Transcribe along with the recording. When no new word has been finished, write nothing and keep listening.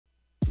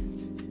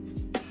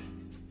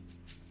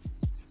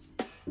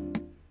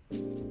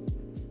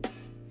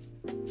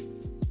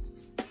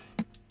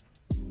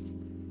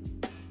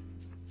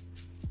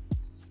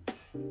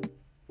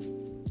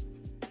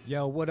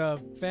Yo, what up,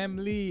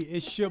 family?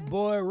 It's your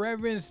boy,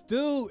 Reverend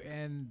Stu,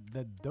 and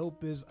the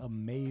dopest,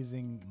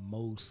 amazing,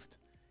 most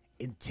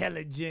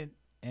intelligent,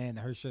 and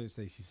her shirt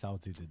says she's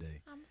salty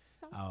today. I'm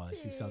salty. Oh,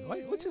 she's salty.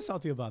 What you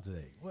salty about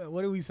today?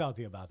 What are we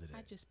salty about today?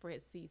 I just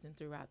spread season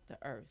throughout the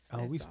earth.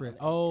 Oh, we spread. Is.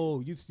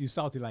 Oh, you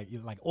salty like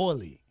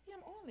oily. Yeah,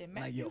 I'm oily,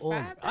 man. Like You're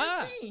oily.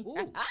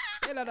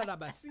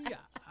 513.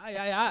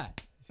 Ay.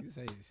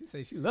 She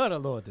say she love the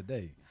Lord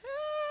today.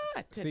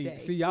 Today.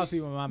 See, y'all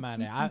see where my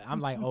mind at. I'm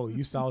like, oh,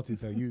 you salty,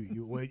 so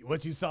you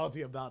what you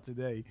salty about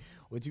today?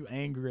 What you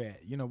angry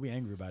at? You know, we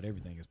angry about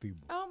everything as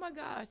people. Oh my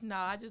gosh, no,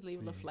 I just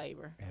leave it a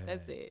flavor.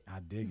 That's it.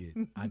 I dig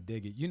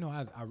it. You know,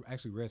 I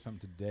actually read something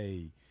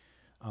today,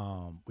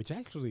 which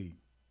actually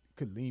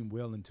could lean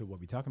well into what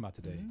we're talking about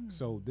today.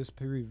 So this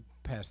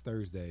past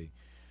Thursday,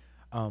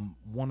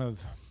 one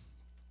of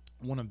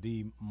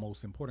the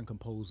most important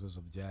composers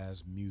of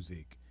jazz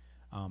music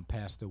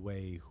passed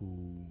away,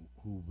 who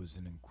was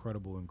an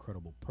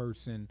incredible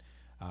person.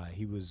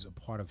 He was a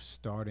part of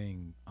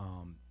starting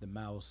the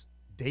Miles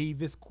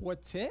Davis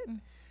Quartet.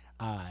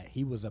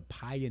 He was a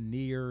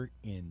pioneer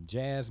in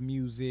jazz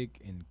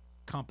music and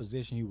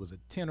composition. He was a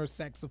tenor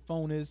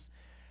saxophonist.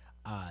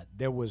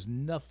 There was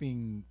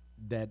nothing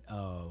that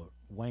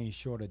Wayne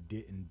Shorter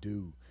didn't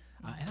do.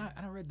 And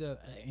I read the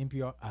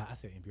NPR,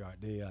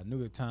 the New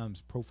York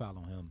Times profile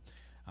on him,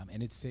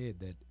 and it said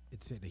that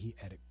he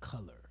added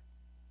color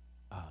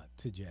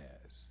to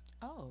jazz.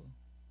 Oh,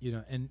 you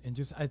know, and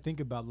just I think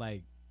about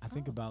it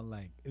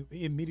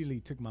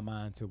immediately took my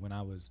mind to when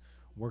I was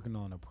working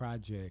on a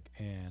project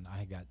and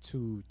I got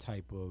two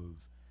type of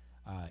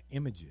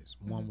images.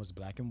 One was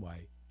black and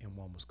white and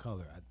one was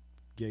color. I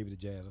gave it to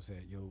Jazz. I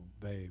said, yo,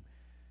 babe,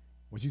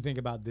 what you think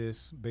about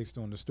this based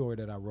on the story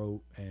that I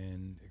wrote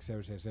and et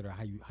cetera,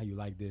 how you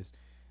like this?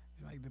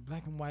 It's like the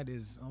black and white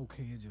is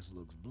okay, it just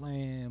looks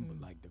bland,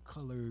 but like the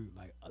color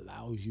like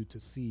allows you to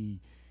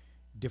see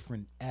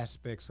different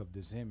aspects of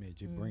this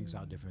image. It brings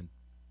out different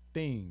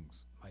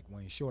things like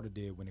Wayne Shorter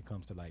did when it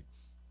comes to like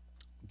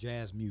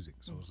jazz music.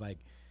 So it's like,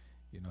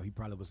 you know, he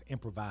probably was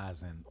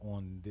improvising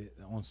on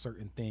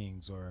certain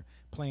things or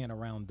playing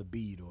around the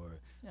beat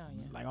or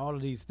like all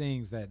of these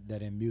things that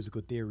in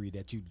musical theory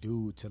that you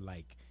do to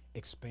like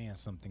expand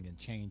something and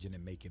change it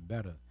and make it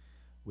better,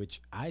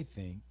 which I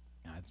think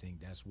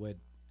that's what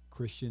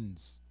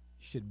Christians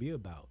should be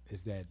about,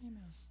 is that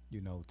you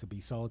know, to be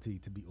salty,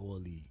 to be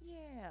oily,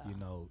 you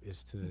know,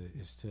 is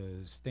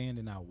to stand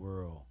in our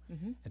world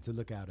and to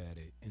look out at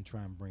it and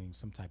try and bring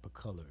some type of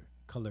color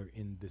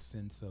in the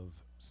sense of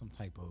some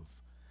type of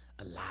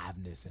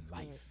aliveness in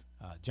life.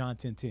 John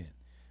 10:10,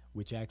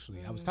 which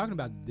actually I was talking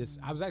about this.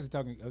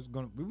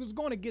 We was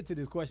going to get to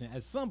this question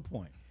at some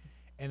point,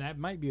 and that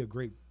might be a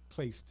great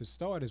place to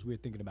start as we're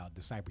thinking about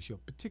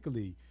discipleship,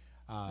 particularly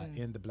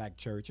in the Black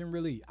church. And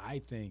really, I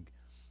think,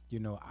 you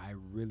know, I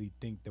really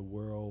think the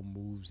world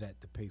moves at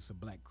the pace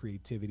of Black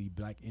creativity,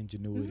 Black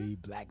ingenuity,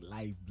 Black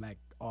life, Black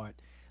art.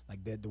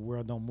 Like that, the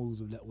world don't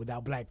move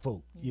without Black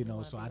folk, you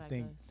know. So I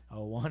think,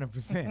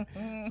 100%.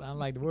 So I'm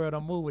like, the world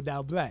don't move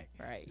without Black.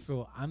 Right.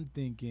 So I'm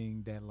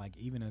thinking that, like,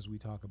 even as we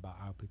talk about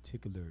our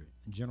particular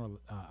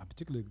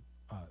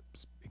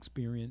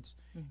experience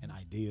and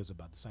ideas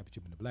about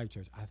discipleship in the Black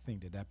church, I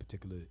think that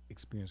particular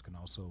experience can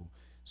also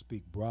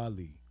speak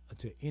broadly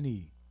to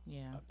any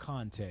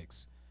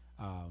context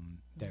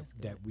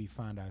that we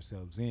find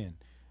ourselves in.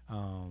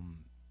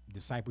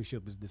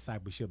 Discipleship is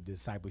discipleship,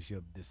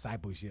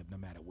 no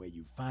matter where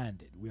you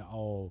find it. We're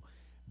all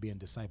being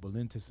discipled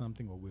into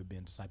something, or we're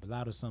being discipled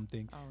out of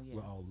something.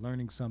 We're all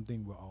learning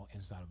something. We're all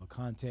inside of a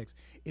context.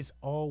 It's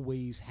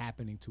always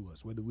happening to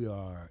us, whether we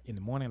are in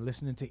the morning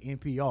listening to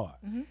NPR.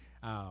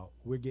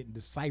 We're getting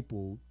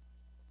discipled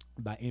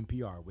by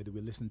NPR, whether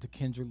we're listening to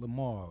Kendrick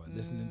Lamar or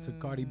listening to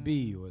Cardi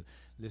B or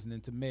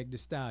listening to Meg Thee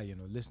Stallion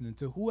or listening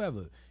to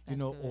whoever, you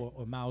know,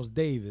 or Miles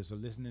Davis, or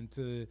listening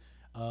to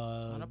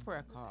on a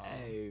prayer call.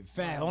 Hey,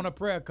 on a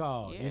prayer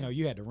call. You know,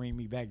 you had to ring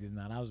me back just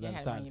now. I was about to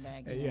start.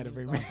 You had to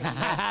bring me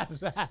back.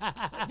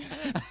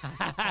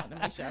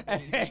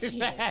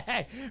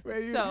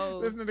 So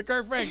listening to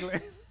Kirk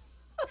Franklin.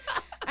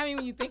 I mean,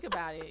 when you think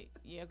about it,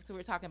 so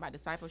we're talking about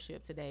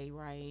discipleship today,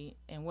 right?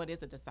 And what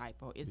is a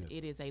disciple?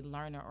 It is a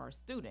learner or a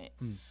student.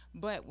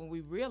 But when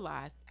we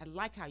realize, I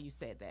like how you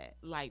said that,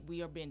 like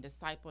we are being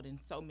discipled in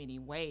so many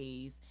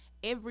ways.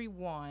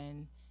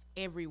 Everyone,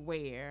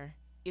 everywhere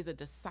is a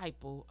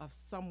disciple of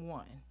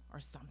someone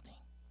or something.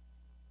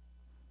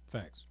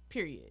 Facts.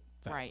 Period.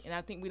 Facts. Right? And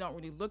I think we don't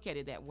really look at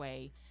it that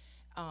way,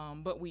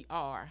 but we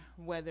are,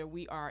 whether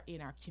we are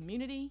in our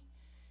community,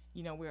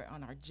 you know, we're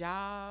on our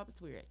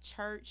jobs, we're at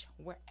church,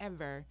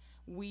 wherever,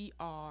 we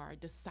are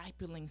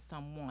discipling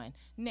someone.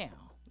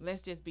 Now,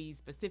 let's just be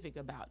specific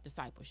about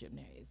discipleship.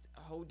 There is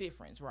a whole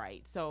difference,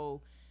 right?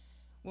 So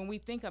when we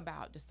think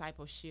about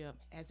discipleship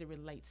as it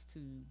relates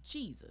to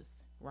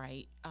Jesus,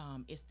 right,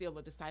 it's still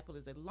a disciple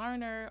is a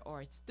learner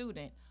or a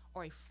student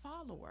or a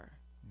follower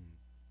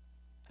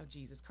of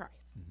Jesus Christ.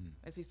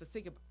 Let's be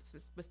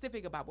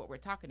specific about what we're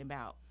talking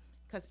about,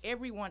 because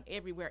everyone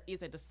everywhere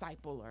is a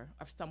discipler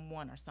of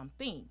someone or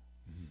something.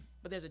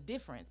 But there's a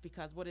difference,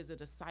 because what is a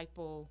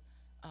disciple?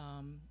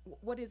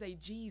 What is a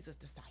Jesus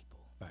disciple?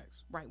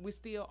 Facts. Right. We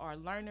still are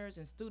learners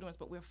and students,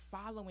 but we're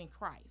following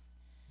Christ.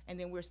 And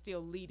then we're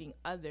still leading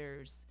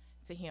others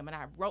to him. And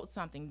I wrote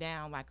something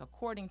down, like,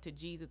 according to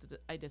Jesus,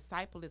 a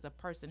disciple is a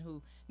person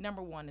who,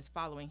 number one, is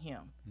following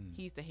him.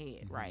 He's the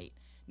head, right?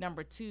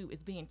 Number two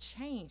is being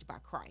changed by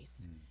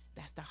Christ.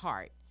 That's the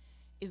heart.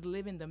 Is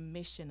living the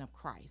mission of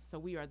Christ. So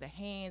we are the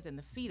hands and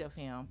the feet of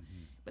him.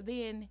 But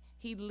then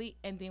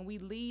we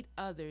lead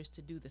others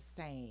to do the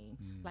same,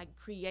 like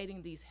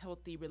creating these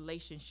healthy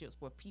relationships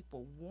where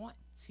people want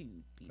to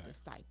be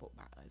discipled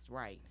by us,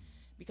 right?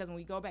 Because when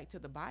we go back to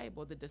the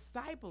Bible, the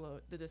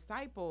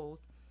disciples,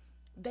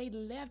 they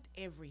left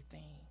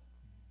everything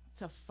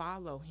to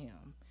follow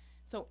him.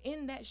 So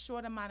in that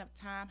short amount of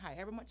time,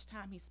 however much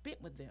time he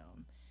spent with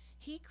them,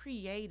 he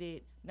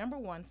created, number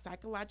one,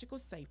 psychological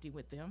safety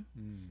with them.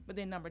 But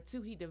then number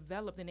two, he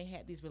developed, and they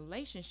had these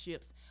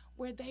relationships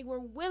where they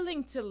were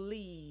willing to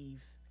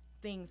leave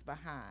things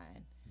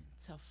behind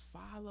to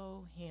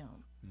follow him.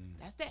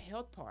 That's that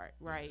health part,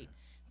 right?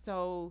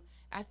 So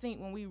I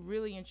think when we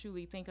really and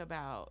truly think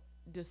about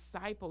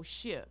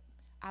discipleship,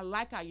 I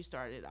like how you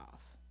started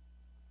off.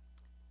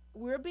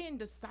 We're being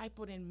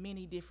discipled in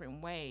many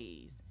different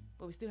ways,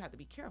 but we still have to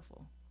be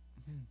careful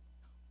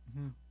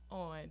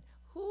on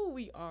who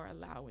we are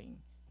allowing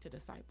to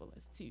disciple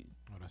us too.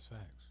 Oh, that's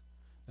facts.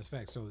 That's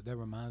facts. So that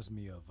reminds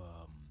me of,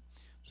 I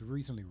was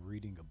recently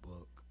reading a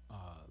book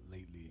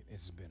lately.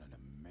 It's been an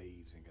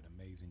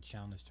amazing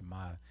challenge to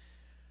my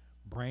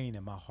brain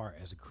and my heart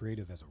as a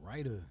creative, as a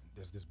writer.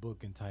 There's this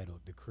book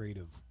entitled The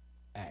Creative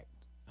Act,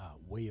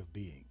 Way of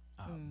Being,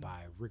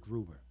 by Rick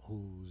Rubin,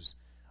 who's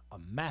a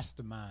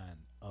mastermind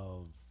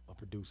of a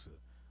producer,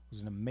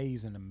 who's an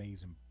amazing,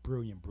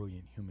 brilliant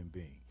human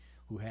being,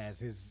 who has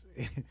his,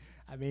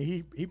 I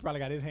mean, he probably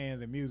got his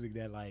hands in music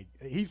that, like,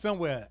 he's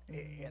somewhere,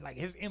 like,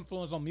 his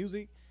influence on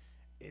music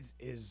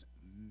is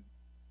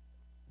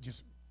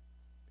just,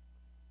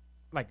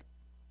 like,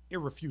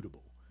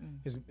 irrefutable.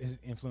 His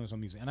influence on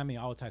music, and I mean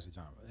all types of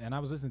genres. And I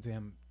was listening to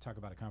him talk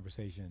about a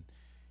conversation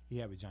he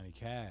had with Johnny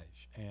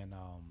Cash, and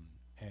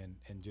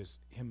just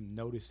him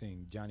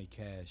noticing Johnny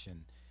Cash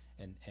and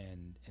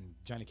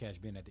Johnny Cash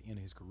being at the end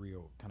of his career,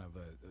 kind of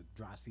a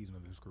dry season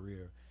of his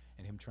career,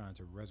 and him trying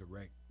to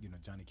resurrect,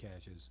 Johnny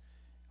Cash's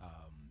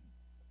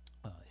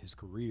his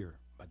career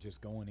by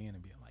just going in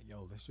and being like,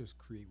 yo, let's just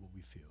create what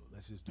we feel.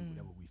 Let's just do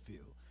whatever we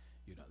feel.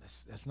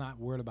 Let's not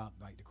worry about,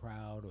 like, the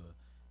crowd, or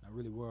not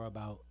really worry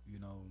about,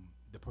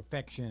 the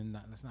perfection.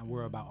 Let's not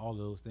worry about all of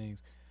those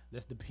things.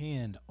 Let's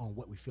depend on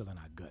what we feel in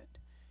our gut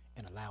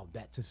and allow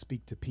that to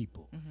speak to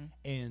people.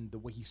 And the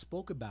way he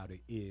spoke about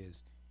it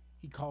is,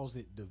 he calls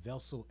it the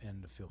vessel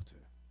and the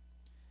filter.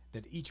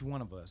 That each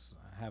one of us,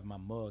 I have my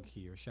mug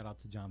here, shout out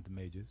to Jonathan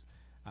Majors,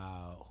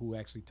 who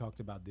actually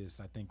talked about this,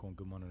 I think, on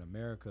Good Morning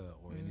America,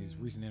 or in his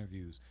recent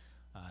interviews,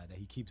 that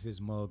he keeps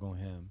his mug on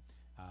him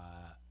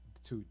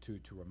to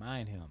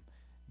remind him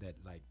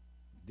that, like,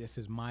 this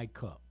is my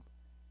cup,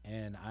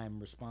 and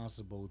I'm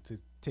responsible to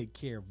take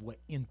care of what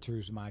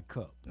enters my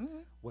cup,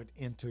 what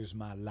enters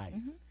my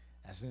life.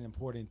 That's an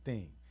important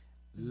thing.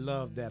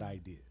 Love that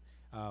idea.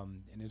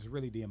 And it's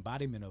really the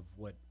embodiment of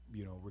what,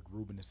 Rick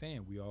Rubin is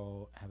saying. We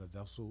all have a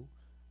vessel.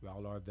 We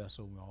all are a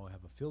vessel. We all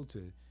have a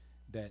filter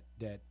that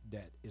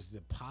is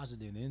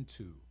deposited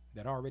into,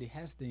 that already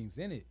has things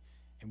in it.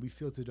 And we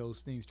filter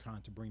those things,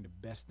 trying to bring the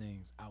best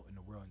things out in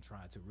the world, and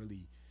trying to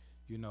really,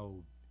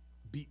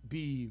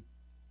 be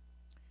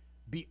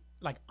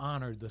like,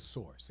 honor the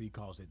source. He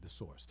calls it the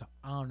source. To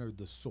honor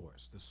the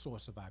source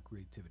of our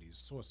creativity, the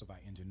source of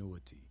our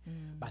ingenuity,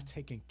 by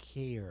taking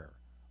care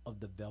of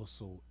the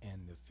vessel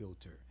and the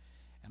filter.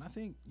 And I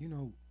think,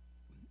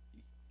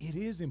 it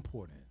is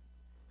important,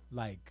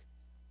 like,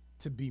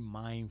 to be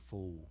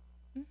mindful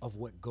of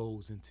what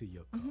goes into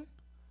your cup.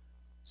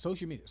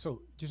 Social media.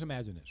 So just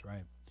imagine this,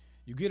 right?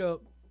 You get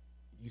up,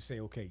 you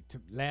say, okay,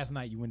 last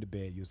night you went to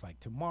bed, you was like,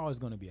 tomorrow is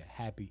going to be a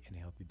happy and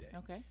healthy day.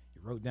 Okay.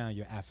 You wrote down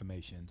your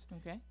affirmations.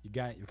 Okay. You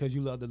got, because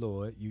you love the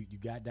Lord, you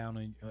got down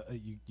and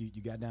you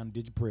got down and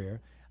did your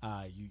prayer.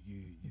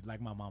 You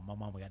like my mom. My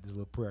mama got this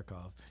little prayer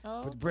cloth.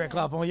 Oh, put the prayer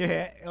cloth on your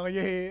head,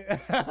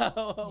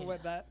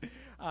 whatnot.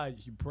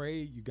 You pray.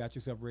 You got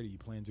yourself ready. You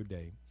planned your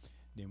day.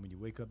 Then when you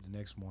wake up the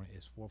next morning,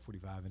 it's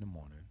 4:45 in the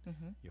morning.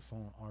 Your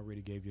phone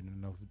already gave you the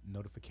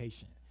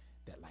notification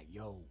that, like,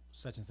 yo,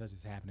 such and such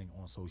is happening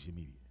on social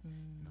media.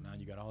 Now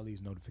you got all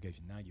these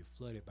notifications. Now you're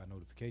flooded by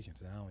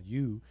notifications. Now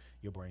your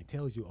brain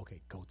tells you,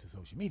 okay, go to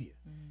social media.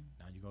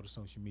 Now you go to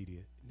social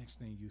media. Next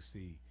thing you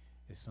see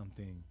is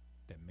something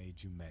that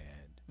made you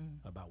mad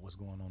about what's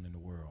going on in the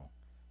world,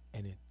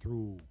 and it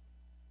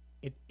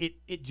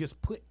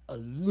just put a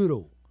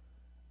little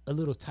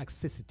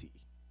toxicity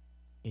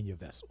in your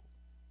vessel.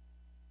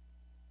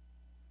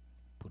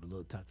 Put a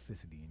little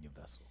toxicity in your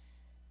vessel.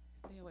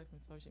 Stay away from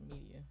social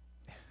media.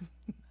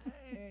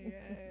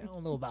 I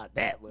don't know about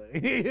that, but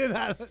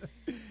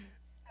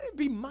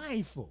be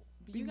mindful.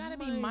 You got to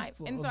be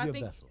mindful. And so I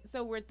think, vessel.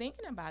 So we're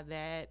thinking about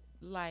that,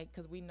 like,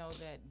 because we know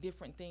that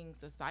different things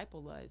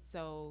disciple us.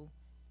 So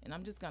and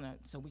I'm just gonna,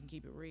 so we can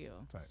keep it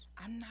real. Facts.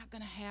 I'm not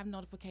gonna have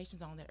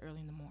notifications on that early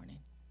in the morning.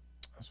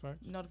 That's right.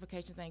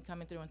 Notifications ain't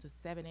coming through until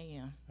 7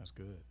 a.m. That's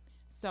good.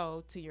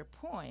 So to your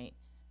point,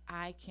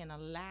 I can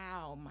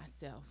allow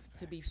myself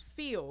to be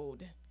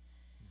filled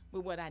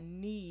with what I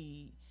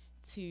need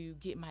to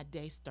get my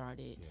day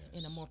started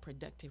in a more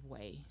productive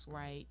way,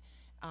 right?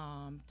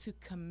 To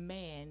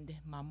command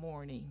my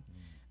morning.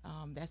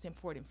 That's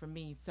important for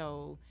me.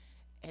 So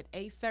at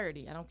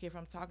 8:30, I don't care if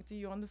I'm talking to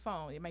you on the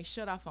phone. It may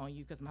shut off on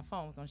you because my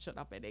phone's going to shut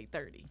off at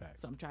 8:30.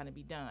 So I'm trying to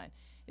be done.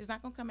 It's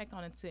not going to come back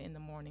on until in the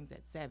mornings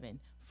at 7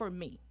 for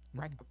me,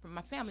 right? For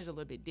my family's a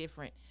little bit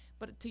different.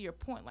 But to your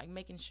point, like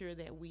making sure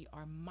that we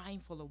are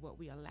mindful of what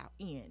we allow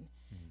in,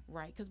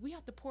 right? Because we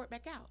have to pour it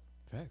back out.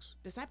 Facts.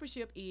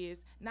 Discipleship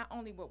is not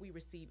only what we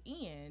receive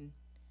in,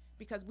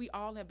 because we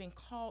all have been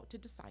called to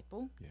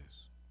disciple. Yes.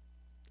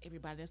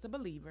 Everybody that's a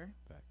believer.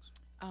 Facts.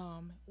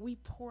 We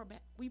pour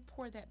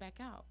that back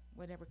out,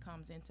 whatever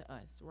comes into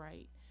us,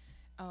 right?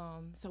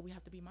 So we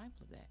have to be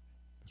mindful of that.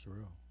 That's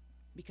real.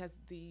 Because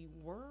the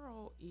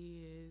world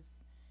is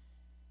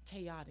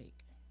chaotic.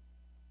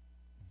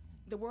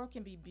 The world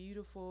can be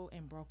beautiful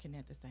and broken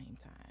at the same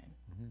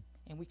time.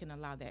 And we can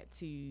allow that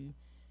to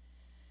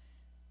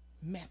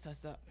mess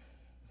us up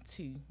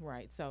too,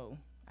 right? So,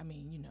 I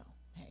mean,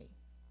 hey,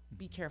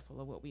 be careful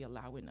of what we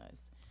allow in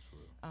us. That's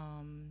real.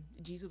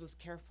 Jesus was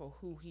careful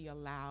who he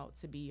allowed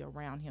to be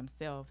around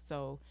himself.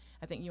 So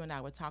I think you and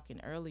I were talking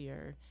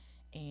earlier,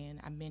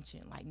 and I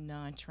mentioned like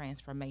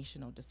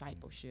non-transformational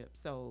discipleship.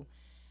 So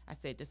I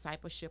said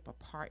discipleship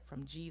apart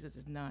from Jesus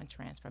is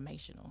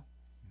non-transformational,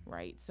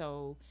 right?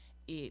 So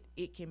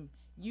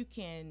you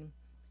can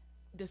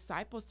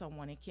disciple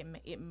someone. It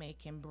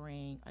can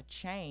bring a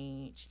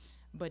change,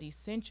 but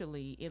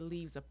essentially it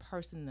leaves a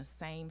person in the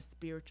same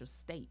spiritual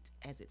state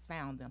as it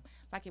found them.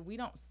 Like if we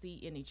don't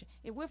see any,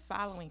 if we're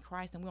following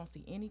Christ and we don't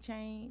see any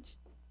change,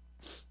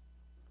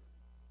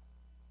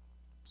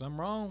 something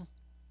wrong.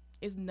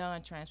 It's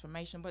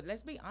non-transformation. But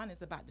let's be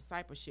honest about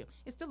discipleship.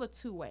 It's still a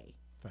two-way.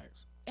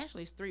 Facts.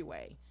 Actually, it's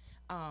three-way.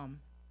 I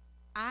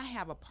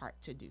have a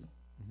part to do.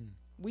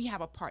 We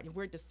have a part. If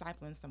we're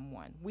discipling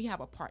someone, we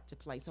have a part to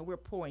play. So we're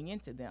pouring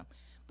into them.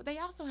 But they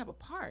also have a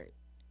part.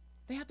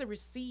 They have to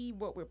receive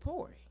what we're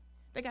pouring.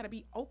 They got to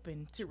be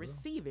open to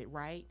receive it,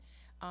 right?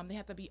 They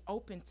have to be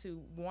open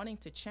to wanting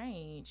to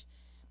change.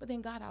 But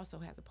then God also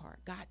has a part.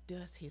 God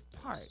does his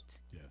part.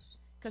 Yes.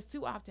 Because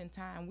too often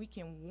time we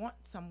can want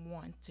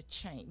someone to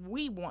change.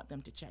 We want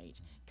them to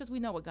change because we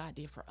know what God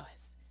did for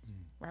us,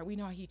 right? We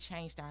know how he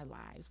changed our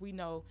lives. We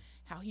know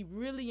how he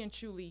really and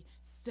truly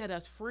set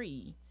us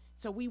free.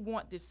 So we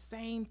want this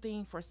same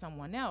thing for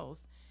someone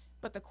else.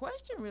 But the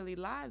question really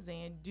lies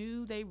in,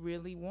 do they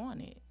really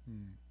want it?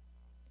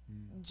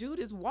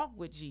 Judas walked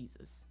with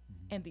Jesus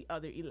and the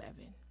other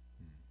 11.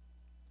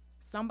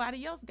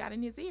 Somebody else got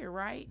in his ear,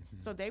 right?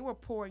 So they were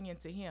pouring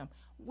into him.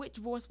 Which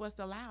voice was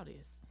the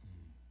loudest?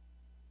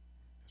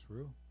 That's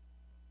real.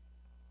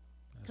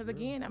 Because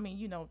again, I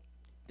mean,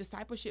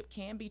 discipleship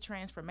can be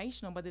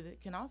transformational, but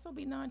it can also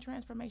be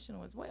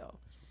non-transformational as well.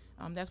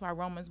 That's why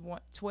Romans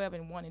 12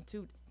 and 1 and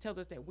 2 tells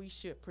us that we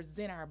should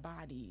present our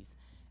bodies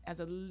as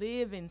a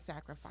living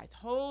sacrifice,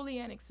 holy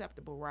and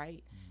acceptable,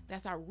 right?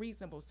 That's our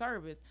reasonable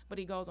service. But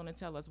he goes on to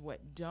tell us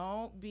what?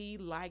 Don't be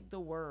like the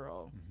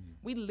world.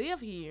 We live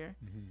here,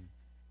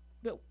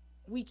 but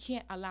we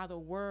can't allow the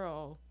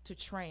world to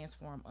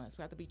transform us.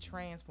 We have to be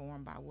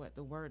transformed by what?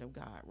 The word of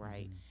God,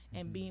 right?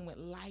 And being with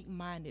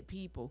like-minded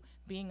people,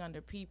 being under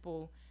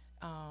people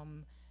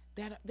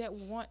that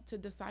want to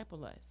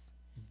disciple us.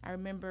 I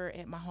remember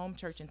at my home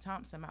church in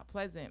Thompson, Mount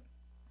Pleasant,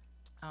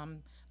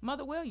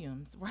 Mother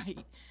Williams, right?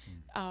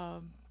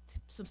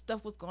 Some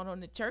stuff was going on in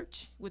the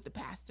church with the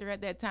pastor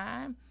at that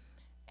time.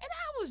 And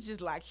I was just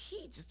like,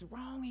 he just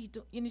wrong.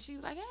 And she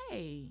was like,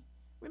 hey,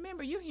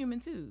 remember, you're human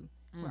too.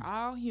 We're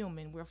all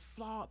human. We're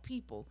flawed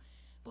people.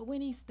 But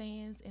when he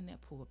stands in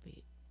that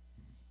pulpit,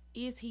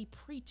 is he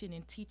preaching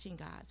and teaching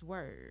God's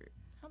word?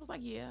 I was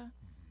like, yeah,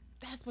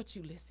 that's what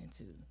you listen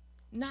to.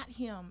 Not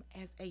him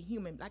as a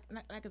human,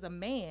 like as a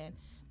man,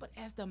 but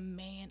as the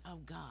man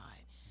of God.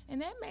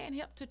 And that man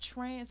helped to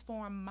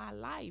transform my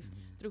life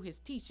through his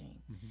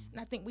teaching. And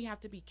I think we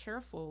have to be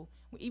careful,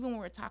 even when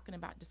we're talking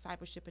about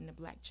discipleship in the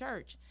Black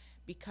church,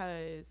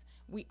 because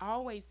we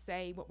always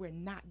say what we're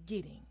not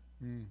getting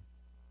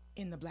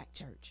in the Black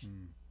church.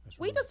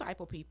 We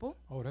disciple people.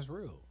 Oh, that's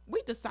real.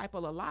 We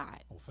disciple a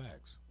lot. Oh,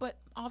 facts. But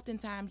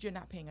oftentimes you're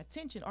not paying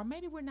attention, or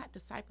maybe we're not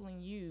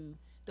discipling you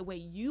the way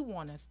you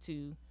want us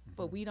to,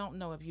 but we don't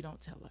know if you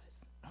don't tell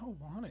us. I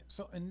want it.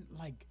 So, and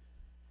like,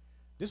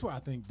 this is where I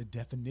think the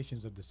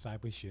definitions of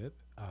discipleship,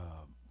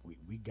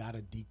 we gotta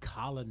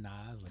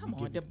decolonize. Come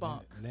on,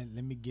 debunk.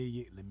 Let me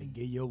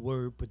give you a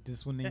word. Put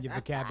this one in your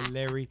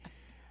vocabulary.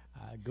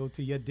 Go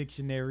to your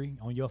dictionary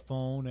on your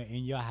phone or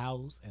in your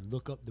house and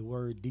look up the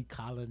word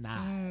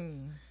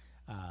decolonize.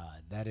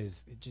 That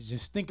is,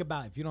 just think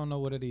about, if you don't know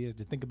what it is,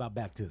 just think about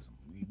baptism.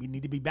 We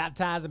need to be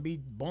baptized and be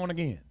born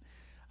again.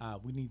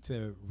 We need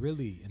to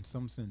really, in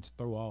some sense,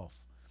 throw off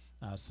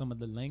some of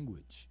the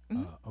language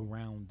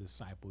around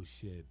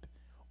discipleship,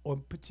 or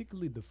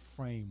particularly the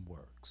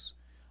frameworks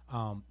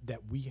that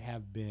we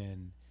have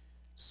been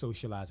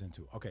socialized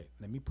into. Okay,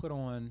 let me put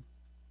on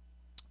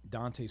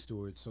Dante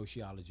Stewart's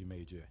sociology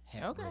major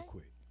hat Okay. real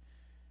quick.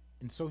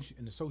 In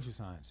the social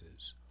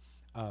sciences,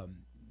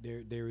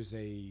 there's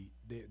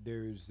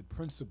the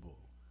principle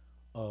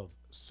of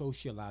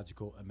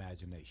sociological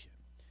imagination.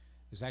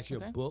 There's actually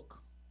Okay. a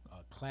book,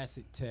 a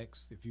classic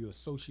text. If you're a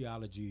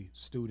sociology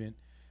student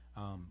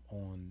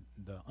on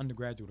the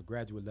undergraduate or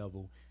graduate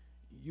level,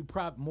 you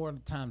probably more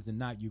times than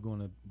not you're going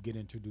to get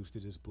introduced to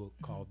this book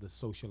called The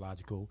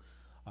Sociological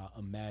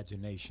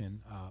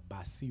Imagination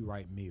by C.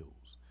 Wright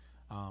Mills,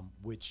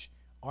 which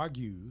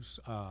argues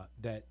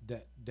that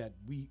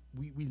we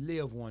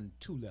live on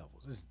two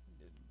levels. It's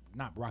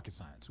not rocket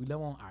science. We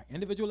live on our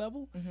individual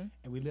level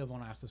and we live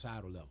on our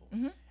societal level.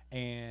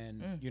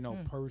 And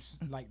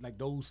like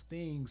those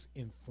things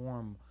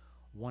inform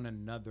one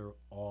another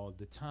all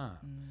the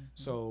time.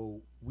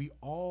 So we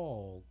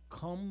all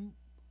come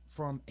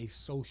from a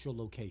social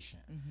location.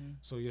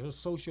 So your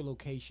social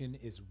location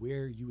is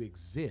where you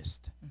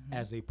exist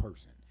as a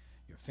person.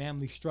 Your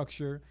family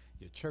structure,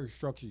 your church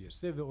structure, your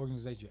civic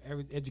organization,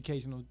 your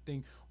educational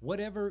thing,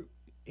 whatever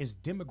is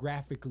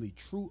demographically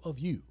true of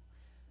you,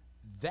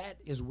 that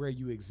is where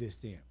you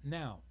exist in.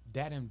 Now,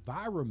 that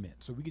environment,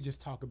 so we could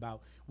just talk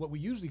about what we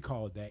usually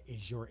call that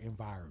is your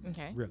environment,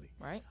 Okay. really.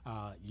 Right.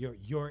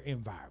 Your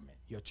environment,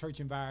 your church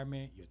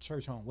environment, your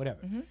church home,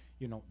 whatever.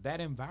 You know, that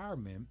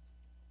environment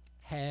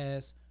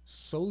has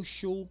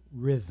social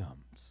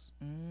rhythms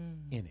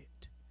in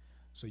it.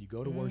 So you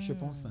go to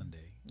worship on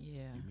Sunday,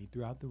 Yeah. you meet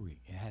throughout the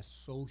week. It has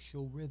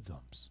social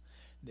rhythms.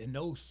 And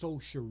those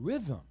social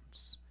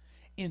rhythms,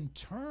 in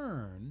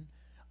turn,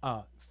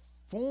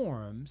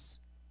 forms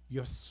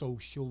your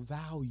social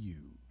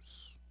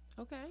values.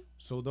 Okay.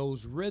 So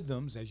those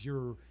rhythms, as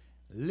you're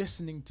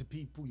listening to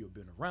people, you've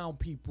been around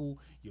people,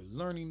 you're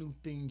learning new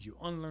things, you're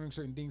unlearning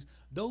certain things,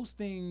 those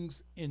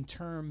things in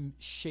turn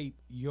shape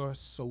your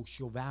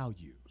social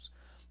values.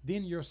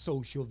 Then your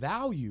social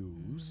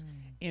values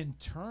in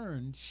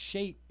turn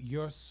shape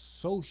your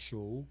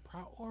social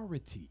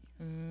priorities.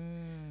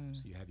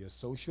 So you have your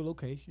social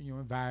location, your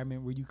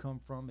environment where you come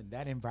from, and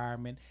that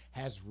environment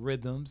has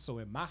rhythms. So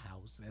in my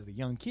house, as a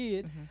young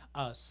kid,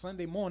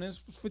 Sunday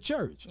mornings was for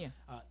church. Yeah.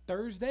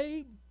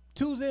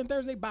 Tuesday and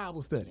Thursday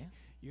Bible study. Yeah.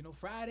 You know,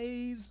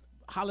 Fridays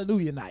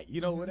Hallelujah night.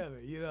 You know,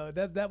 whatever. You know,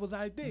 that was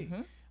our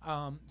thing.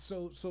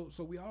 So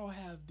we all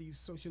have these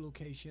social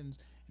locations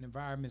and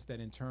environments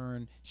that in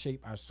turn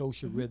shape our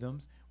social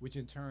rhythms, which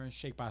in turn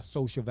shape our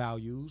social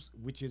values,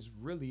 which is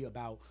really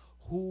about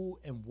who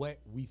and what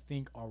we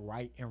think are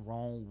right and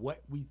wrong, what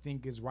we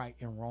think is right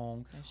and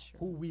wrong, That's true.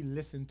 who we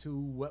listen to,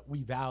 what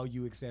we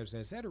value, et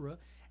cetera, et cetera.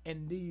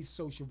 And these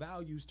social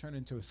values turn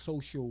into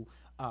social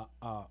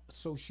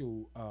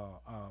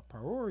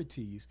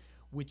priorities,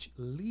 which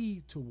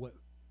lead to what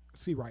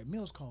C. Wright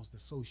Mills calls the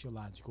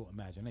sociological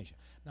imagination.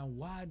 Now,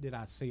 why did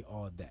I say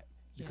all that?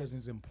 Because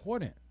it's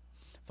important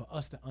for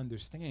us to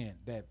understand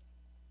that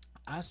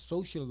our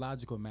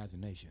sociological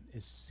imagination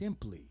is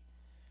simply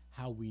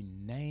how we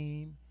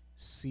name,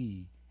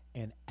 see,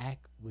 and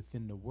act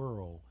within the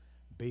world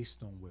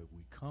based on where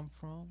we come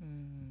from,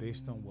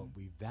 based on what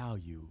we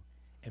value,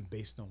 and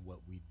based on what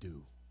we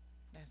do.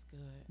 That's good.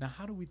 Now,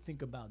 how do we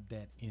think about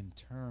that in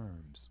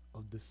terms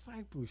of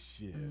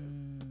discipleship?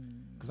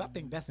 Because I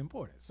think that's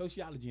important.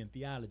 Sociology and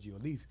theology, or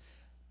at least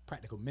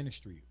practical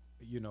ministry,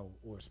 you know,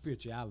 or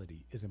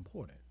spirituality is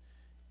important.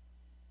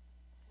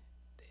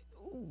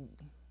 Ooh,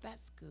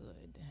 that's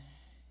good.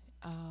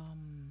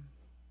 And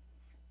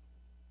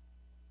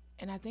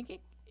I think if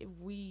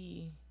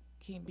we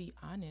can be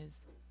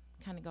honest,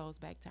 kind of goes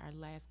back to our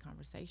last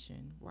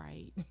conversation,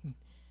 right?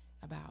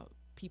 About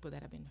people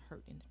that have been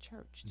hurt in the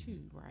church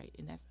too, right?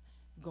 And that's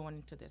going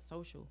into the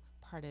social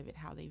part of it,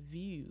 how they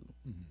view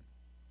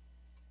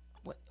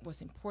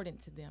what's important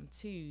to them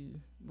too,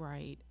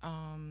 right?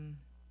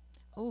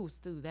 Oh,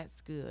 Stu,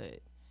 that's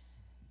good.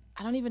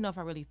 I don't even know if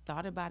I really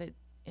thought about it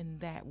in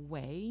that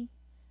way.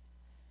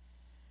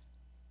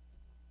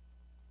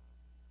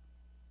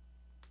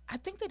 I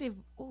think that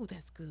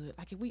that's good.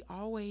 Like if we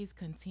always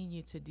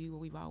continue to do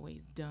what we've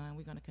always done,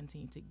 we're going to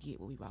continue to get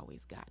what we've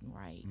always gotten,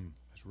 right?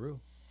 That's real.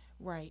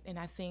 Right. And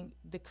I think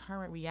the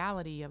current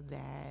reality of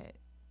that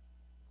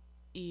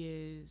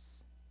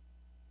is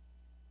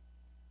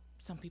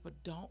some people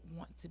don't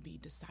want to be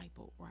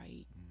discipled,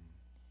 right?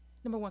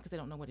 Number one, because they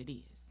don't know what it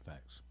is.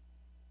 Facts.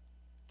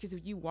 Because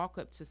if you walk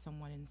up to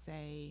someone and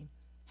say,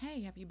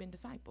 hey, have you been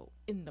discipled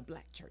in the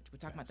black church? We're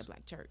talking about the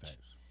black church.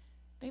 Facts.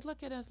 They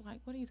look at us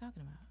like, what are you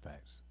talking about?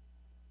 Facts.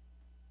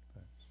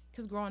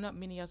 Because growing up,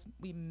 many of us,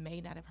 we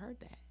may not have heard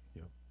that.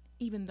 Yep.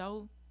 Even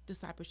though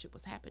discipleship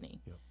was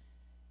happening. Yep.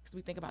 Because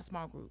we think about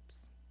small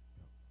groups.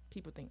 Yep.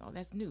 People think, oh,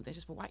 that's new. That's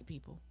just for white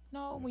people.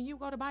 No, when you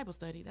go to Bible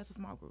study, that's a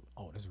small group.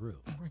 Oh, that's real.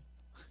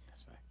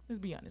 That's facts. Let's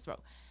be honest, bro.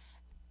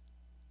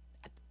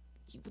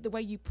 The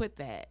way you put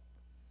that,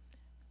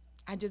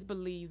 I just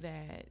believe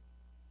that.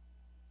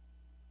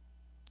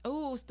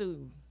 Oh,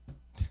 Stu.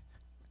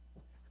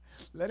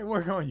 Let it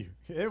work on you.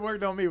 It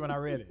worked on me when I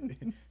read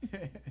it.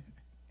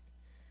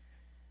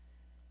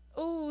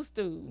 Ooh,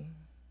 Stu.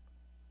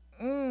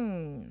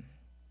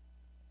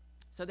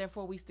 So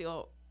therefore,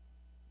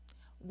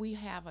 we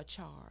have a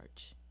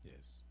charge.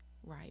 Yes.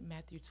 Right?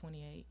 Matthew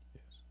 28,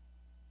 Yes.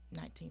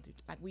 19 through,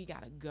 like, we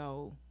got to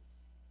go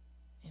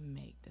and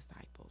make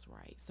disciples,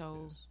 right?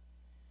 So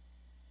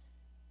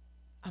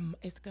Yes.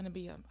 it's going to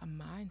be a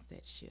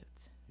mindset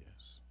shift.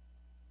 Yes.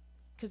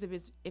 Because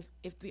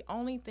if the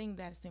only thing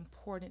that's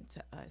important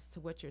to us, to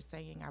what you're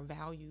saying, our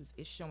values,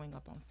 is showing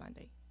up on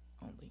Sunday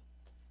only,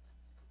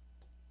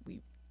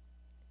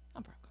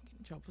 I'm probably going to get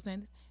in trouble for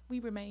saying this, we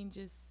remain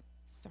just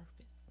surface.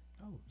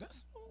 Oh,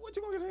 that's what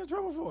you gonna get in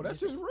trouble for? That's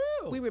just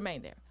real. We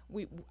remain there.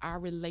 Our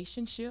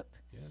relationship,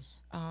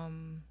 yes,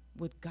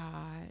 with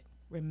God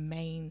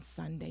remains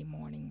Sunday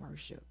morning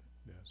worship.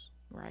 Yes.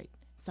 Right.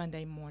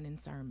 Sunday morning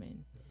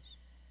sermon. Yes.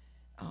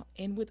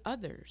 And with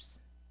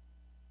others,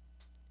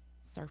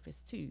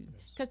 surface too.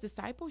 Yes. Because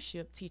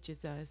discipleship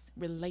teaches us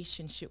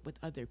relationship with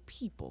other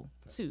people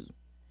too.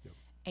 Yep.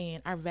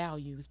 And our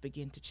values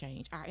begin to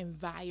change. Our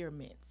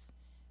environments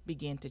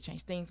begin to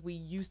change. Things we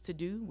used to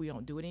do, we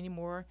don't do it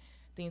anymore.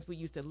 Things we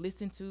used to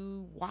listen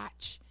to,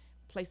 watch,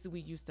 places we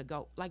used to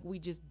go, like, we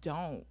just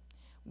don't.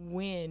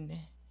 When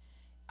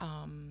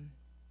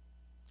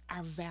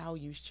our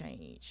values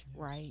change, yes.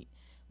 Right?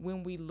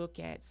 When we look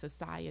at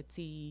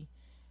society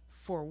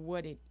for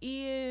what it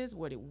is,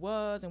 what it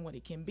was, and what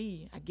it can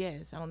be, I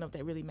guess. I don't know if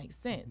that really makes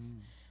sense. Mm-hmm.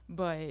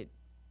 But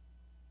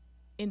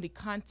in the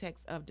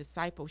context of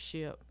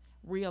discipleship,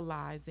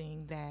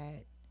 realizing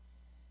that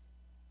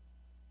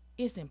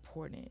it's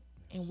important, yes.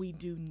 And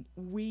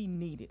we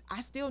need it.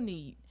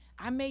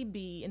 I may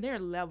be, and there are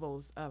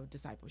levels of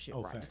discipleship,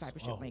 right? Facts.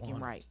 Discipleship making,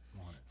 right?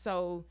 100.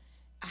 So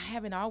I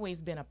haven't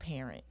always been a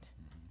parent,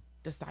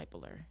 mm-hmm.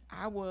 discipler.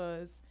 I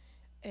was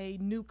a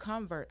new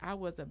convert. I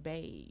was a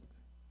babe,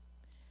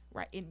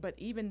 right? But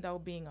even though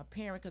being a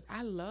parent, because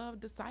I love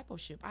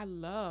discipleship, I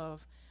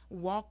love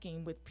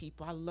walking with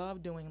people, I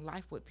love doing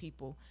life with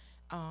people,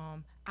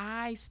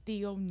 I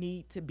still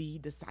need to be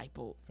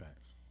discipled.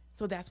 Facts.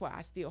 So that's why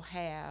I still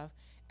have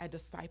a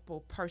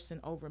disciple person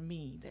over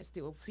me that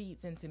still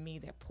feeds into me,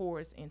 that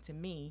pours into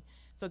me.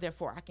 So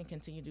therefore I can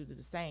continue to do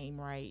the same,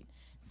 right?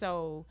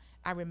 So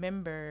I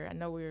remember, I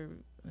know you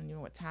know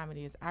what time it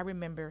is. I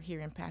remember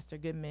hearing Pastor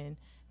Goodman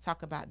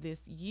talk about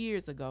this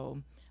years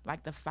ago,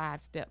 like the 5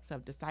 steps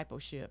of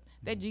discipleship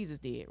that Jesus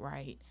did,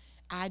 right?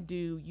 I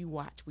do, you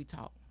watch, we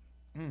talk.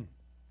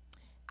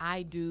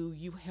 I do,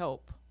 you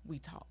help, we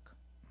talk.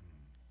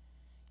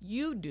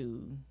 You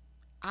do,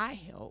 I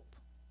help,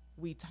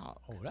 we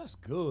talk. Oh, that's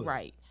good.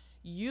 Right.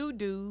 You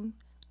do,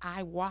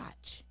 I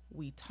watch,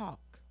 we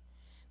talk.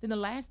 Then the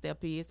last step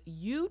is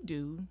you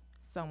do,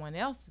 someone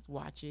else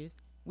watches,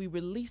 we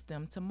release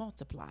them to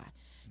multiply.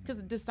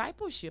 Because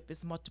discipleship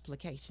is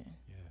multiplication.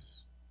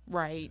 Yes.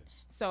 Right?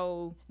 Yes.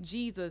 So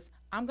Jesus,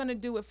 I'm going to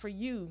do it for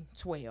you,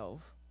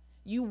 12.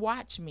 You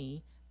watch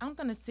me. I'm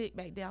going to sit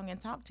back down and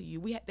talk to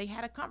you. They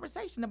had a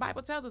conversation. The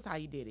Bible tells us how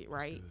he did it,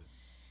 right?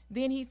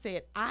 Then he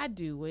said, I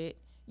do it.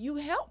 You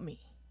help me.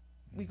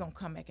 We're going to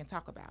come back and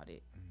talk about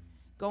it.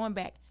 Going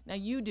back, now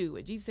you do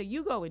it. Jesus said,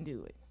 you go and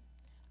do it.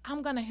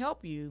 I'm going to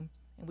help you,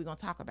 and we're going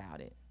to talk about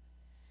it.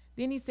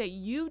 Then he said,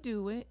 you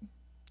do it.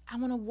 I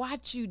want to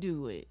watch you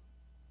do it.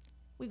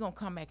 We're going to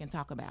come back and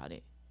talk about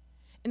it.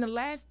 And the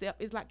last step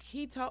is like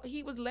he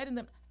was letting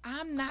them,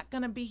 I'm not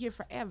going to be here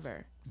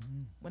forever.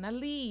 Mm-hmm. When I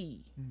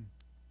leave,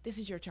 this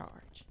is your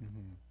charge.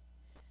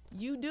 Mm-hmm.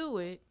 You do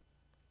it.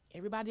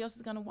 Everybody else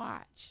is going to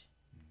watch.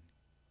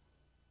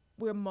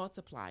 We're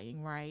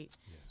multiplying, right?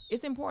 Yes.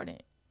 It's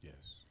important. Yes.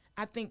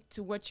 I think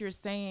to what you're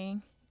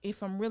saying,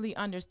 if I'm really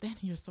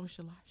understanding your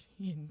sociology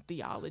and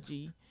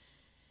theology,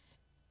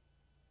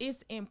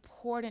 it's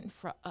important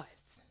for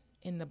us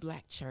in the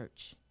Black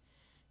church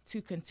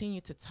to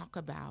continue to talk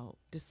about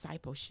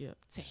discipleship,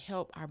 to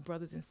help our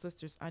brothers and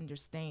sisters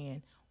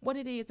understand what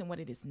it is and what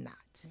it is not.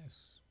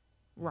 Yes.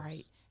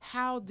 Right? Yes.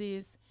 How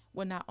this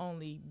will not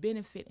only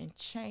benefit and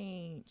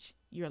change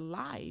your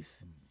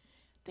life,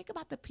 think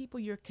about the people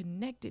you're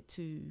connected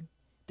to,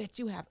 that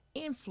you have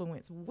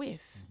influence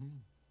with,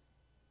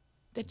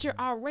 that you're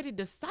already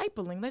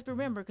discipling. Let's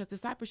remember, because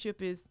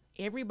discipleship is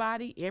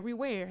everybody,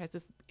 everywhere has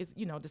this, is,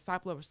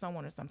 disciple of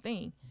someone or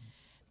something.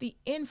 The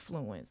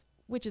influence,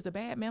 which is a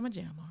bad mamma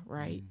jamma,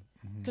 right?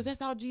 Because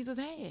that's all Jesus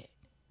had,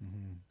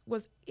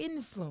 was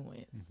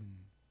influence.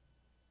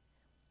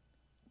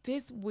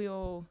 This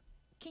will,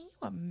 can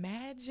you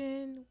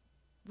imagine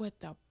what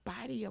the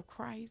body of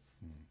Christ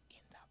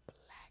in the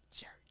Black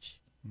church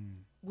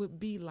would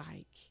be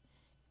like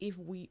if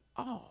we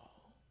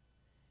all,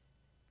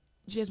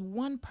 just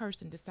one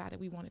person decided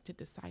we wanted to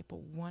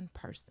disciple one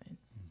person?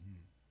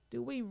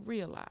 Do we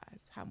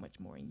realize how much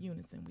more in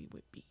unison we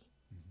would be?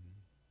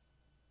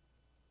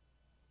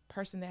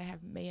 Person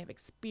that may have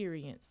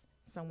experienced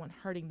someone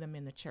hurting them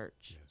in the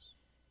church. Yes.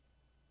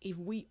 If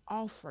we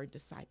offer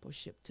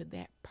discipleship to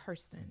that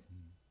person,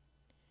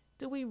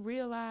 do we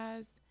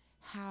realize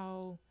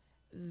how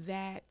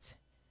that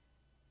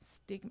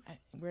stigma.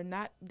 We're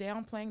not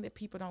downplaying that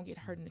people don't get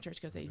hurt in the church,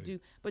 because they Right. do.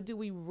 But do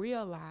we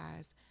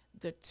realize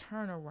the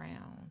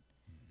turnaround,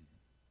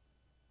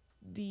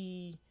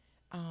 the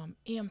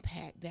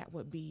impact that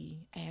would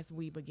be as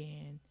we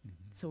begin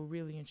to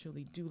really and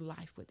truly do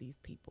life with these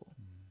people?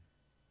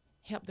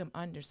 Help them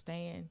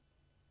understand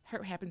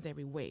hurt happens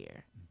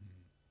everywhere.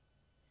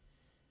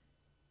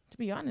 To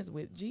be honest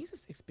with,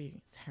 Jesus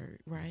experienced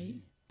hurt, right?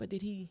 But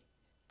did he,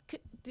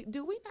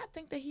 do we not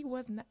think that he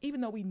was not,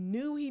 even though he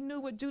knew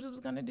what Judas was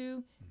going to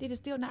do, did it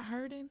still not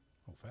hurt him?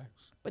 Oh,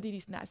 facts. But did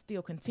he not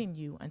still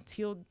continue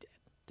until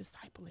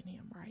discipling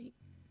him, right?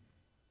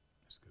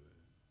 That's good.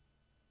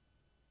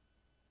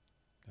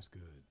 That's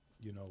good.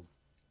 You know,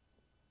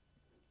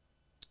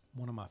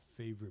 one of my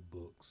favorite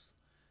books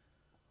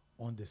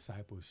on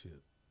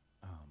discipleship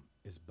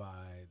is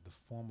by the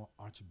former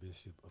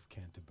Archbishop of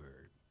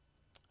Canterbury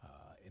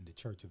in the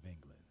Church of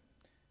England.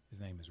 His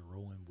name is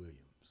Rowan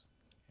Williams.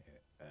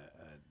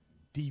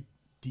 Deep,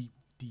 deep,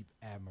 deep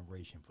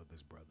admiration for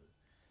this brother.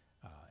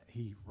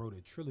 He wrote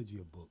a trilogy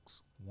of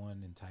books,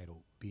 one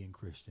entitled Being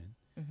Christian,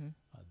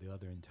 the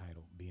other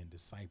entitled Being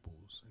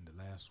Disciples, and the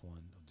last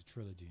one of the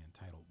trilogy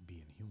entitled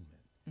Being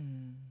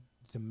Human.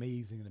 It's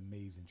amazing, an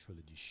amazing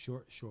trilogy.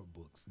 Short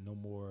books, no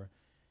more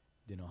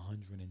than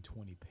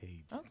 120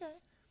 pages. Okay.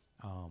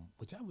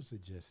 Which I would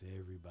suggest to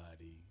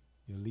everybody,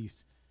 you know, at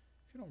least,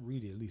 if you don't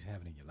read it, at least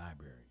have it in your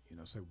library. You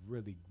know, it's a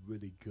really,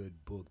 really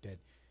good book that,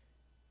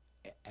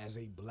 as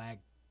a black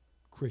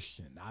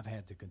Christian, I've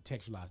had to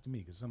contextualize to me,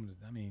 because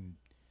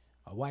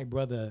a white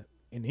brother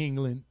in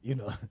England,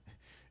 what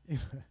he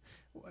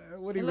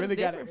It looks really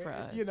got, different for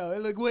us.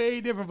 it look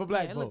way different for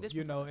black Yeah, it look folks,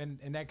 different.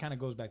 and that kind of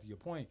goes back to your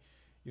point.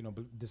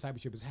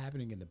 Discipleship is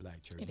happening in the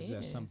black church. It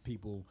There's some is.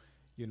 people,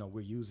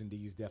 we're using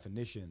these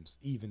definitions,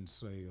 even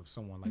say of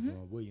someone like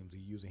Ron Williams,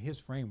 we're using his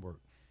framework,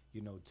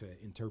 to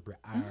interpret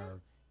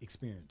our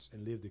experience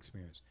and lived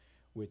experience,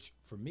 which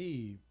for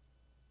me,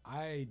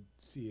 I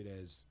see it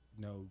as,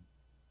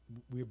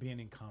 we're being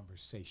in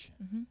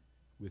conversation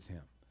with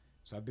him.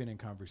 So I've been in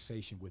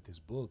conversation with his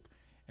book,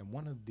 and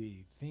one of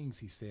the things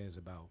he says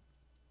about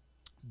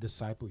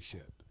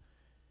discipleship,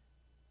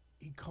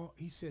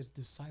 he says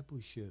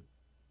discipleship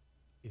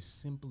is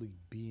simply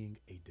being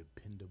a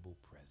dependable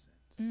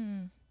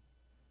presence.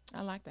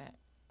 I like that.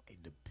 A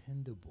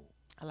dependable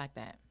I like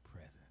that.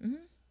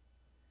 presence.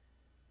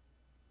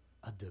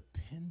 A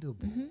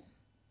dependable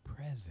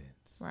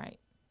presence. Right.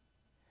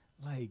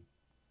 Like,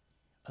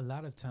 a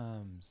lot of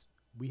times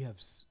we have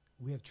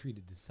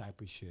treated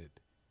discipleship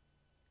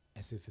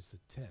as if it's a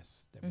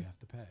test that we have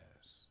to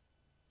pass.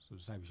 So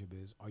discipleship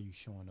is, are you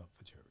showing up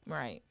for church?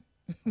 Right.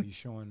 Are you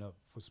showing up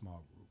for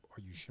small group?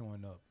 Are you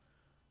showing up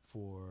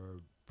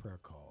for prayer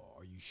call?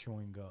 Are you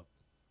showing up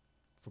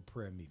for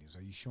prayer meetings?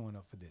 Are you showing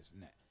up for this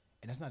and that?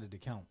 And that's not a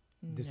discount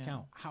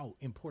how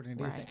important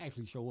it is Right. to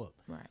actually show up.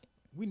 Right.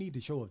 We need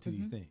to show up to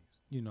these things.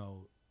 We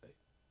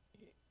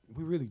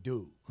really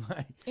do.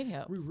 It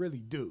helps. We really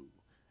do.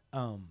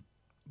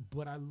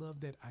 But I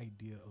love that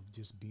idea of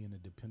just being a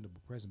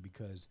dependable presence,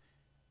 because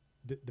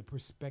the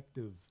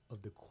perspective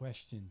of the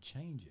question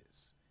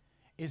changes.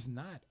 It's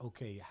not,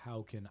 okay,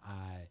 how can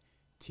I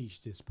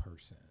teach this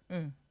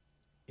person?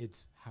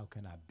 It's, how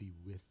can I be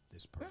with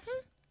this person?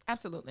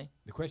 Absolutely.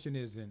 The question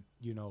isn't,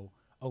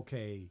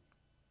 okay,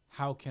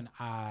 how can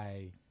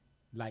I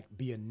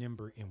be a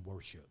member in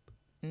worship?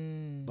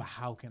 But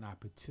how can I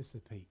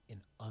participate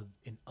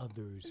in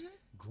others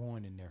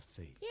growing in their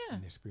faith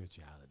and their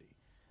spirituality?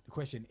 The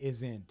question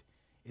isn't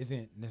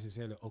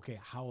necessarily, okay,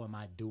 how am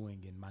I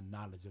doing in my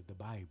knowledge of the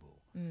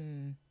Bible?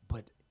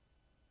 But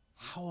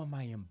how am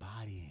I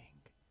embodying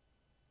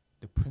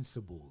the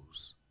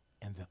principles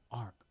and the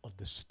arc of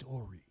the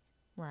story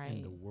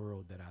in the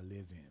world that I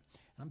live in?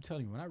 And I'm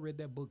telling you, when I read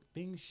that book,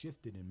 things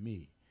shifted in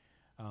me,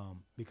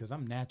 because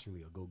I'm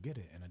naturally a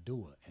go-getter and a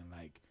doer, and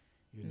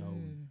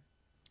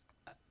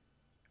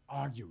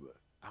arguer.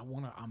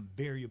 I'm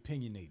very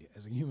opinionated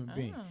as a human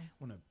being. I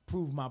want to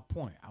prove my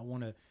point. I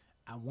want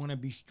to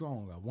be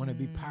strong. I want to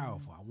be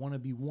powerful. I want to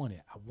be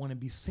wanted. I want to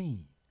be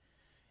seen.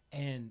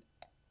 And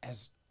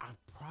as I've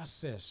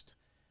processed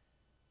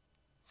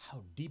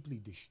how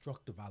deeply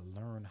destructive I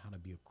learned how to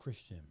be a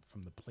Christian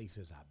from the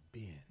places I've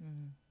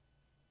been,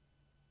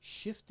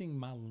 shifting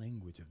my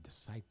language of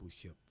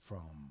discipleship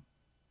from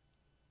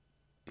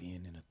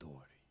being in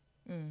authority,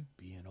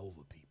 being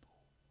over people,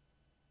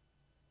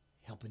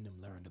 helping them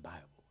learn the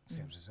Bible,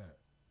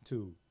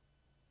 to,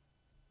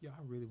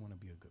 I really want to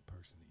be a good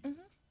person to you.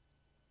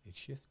 It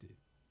shifted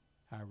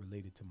how I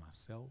related to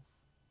myself,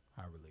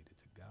 how I related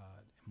to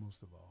God, and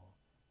most of all,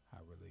 how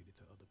I related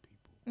to other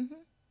people.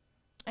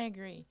 I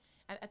agree.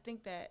 I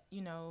think that,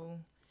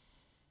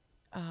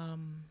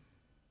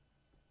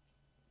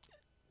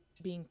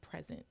 being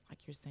present,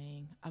 like you're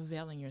saying,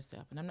 availing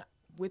yourself, and I'm not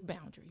with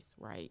boundaries,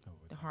 right?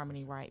 The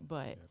harmony, right?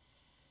 But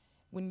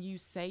when you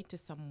say to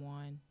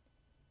someone,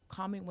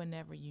 call me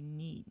whenever you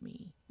need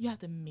me, you have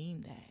to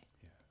mean that.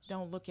 Yes.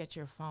 Don't look at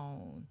your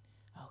phone.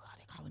 Oh God,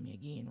 they're calling me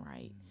again,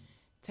 right?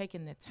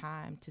 Taking the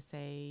time to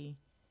say,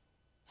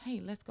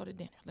 hey, let's go to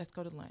dinner. Let's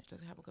go to lunch.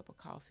 Let's have a cup of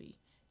coffee.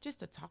 just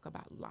to talk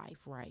about life,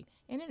 right?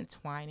 And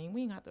intertwining,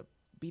 we don't have to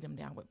beat them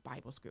down with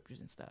Bible scriptures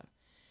and stuff,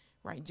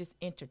 right? Just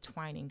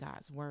intertwining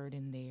God's word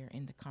in there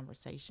in the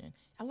conversation.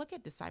 I look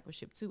at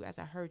discipleship too, as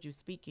I heard you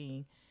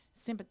speaking,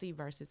 sympathy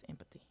versus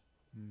empathy.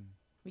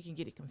 We can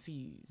get it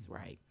confused,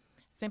 right?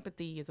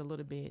 Sympathy is a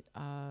little bit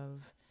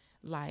of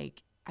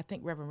like, I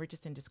think Reverend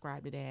Richardson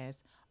described it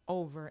as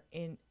over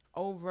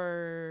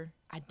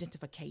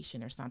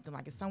identification or something.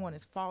 Like if someone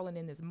is falling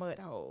in this mud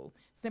hole,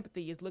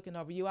 sympathy is looking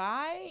over you, all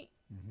right?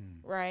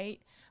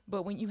 Right?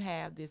 But when you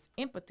have this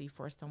empathy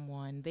for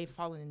someone, they've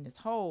fallen in this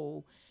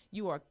hole,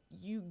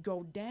 you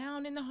go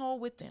down in the hole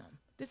with them.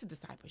 This is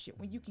discipleship.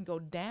 When you can go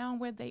down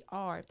where they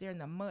are, if they're in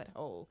the mud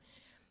hole,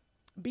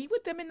 be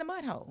with them in the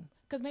mud hole,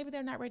 because maybe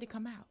they're not ready to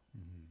come out.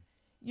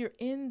 You're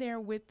in there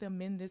with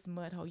them in this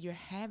mud hole. You're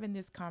having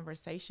this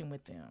conversation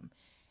with them.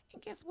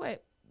 And guess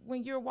what?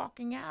 When you're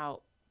walking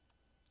out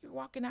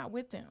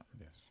with them.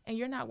 Yes. And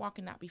you're not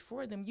walking out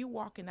before them. You're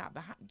walking out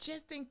behind,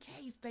 just in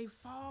case they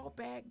fall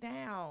back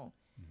down.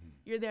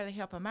 You're there to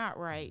help them out,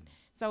 right?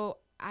 So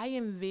I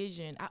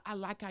envision, I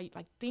like how you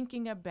like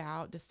thinking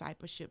about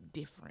discipleship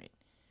different.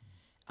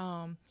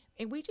 And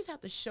we just have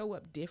to show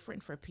up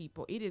different for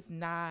people. It is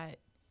not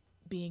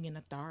being an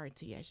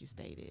authority, as you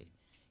stated,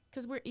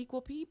 because we're equal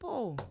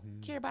people.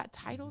 Care about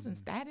titles and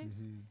status.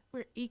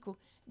 We're equal.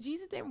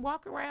 Jesus didn't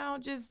walk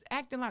around just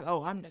acting like,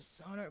 oh, I'm the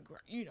son of,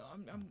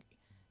 I'm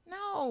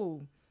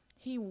no.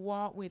 He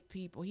walked with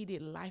people. He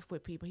did life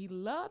with people. He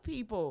loved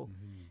people.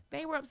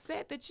 They were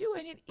upset that you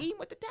ain't eating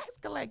with the tax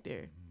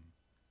collector.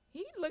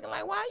 He looking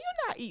like, why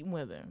you not eating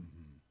with him?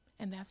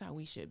 And that's how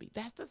we should be.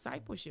 That's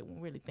discipleship when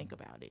we really think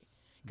about it.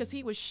 Because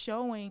he was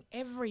showing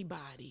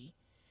everybody,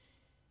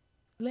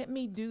 let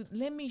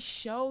me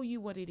show you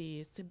what it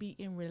is to be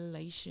in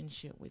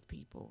relationship with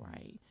people,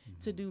 right?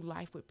 To do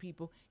life with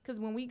people. Because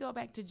when we go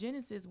back to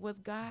Genesis, was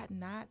God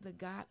not the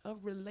God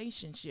of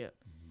relationship?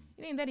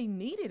 It ain't that he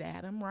needed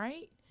Adam,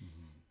 right?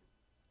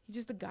 He's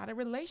just the God of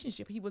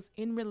relationship. He was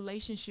in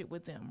relationship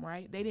with them,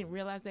 right? They didn't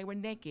realize they were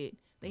naked.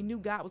 They knew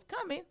God was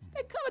coming.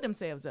 They covered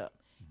themselves up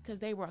because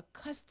they were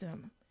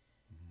accustomed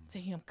to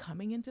him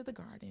coming into the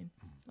garden,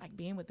 like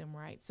being with them,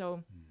 right?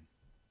 So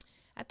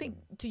I think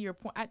to your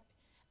point,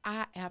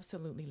 I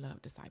absolutely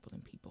love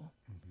discipling people.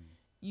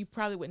 You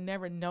probably would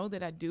never know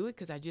that I do it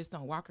because I just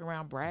don't walk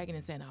around bragging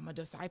and saying I'm a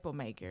disciple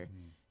maker.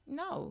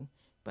 No,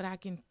 but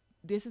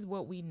this is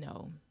what we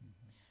know.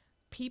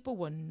 People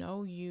will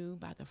know you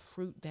by the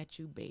fruit that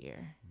you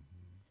bear.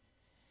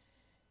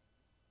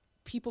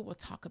 People will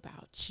talk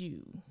about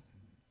you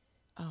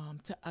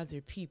to other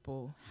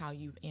people, how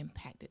you've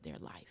impacted their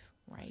life,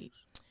 right?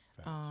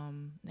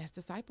 That's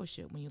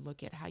discipleship when you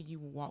look at how you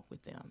walk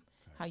with them,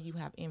 how you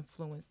have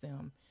influenced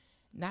them,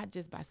 not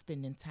just by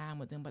spending time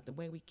with them, but the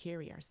way we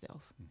carry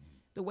ourselves,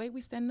 the way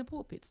we stand in the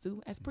pulpits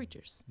too as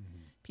preachers.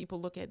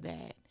 People look at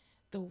that.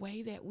 The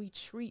way that we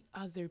treat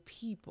other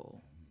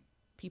people.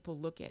 People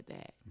look at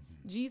that.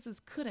 Jesus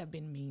could have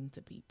been mean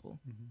to people.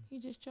 He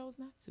just chose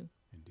not to.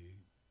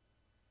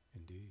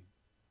 Indeed.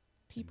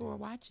 People were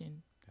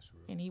watching. That's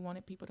real. And he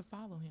wanted people to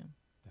follow him.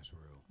 That's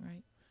real.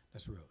 Right?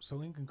 That's real.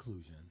 So in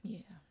conclusion,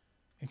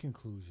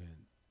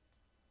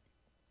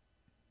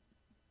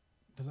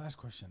 the last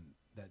question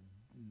that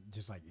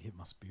just like hit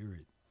my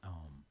spirit,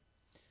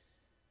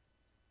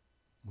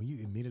 when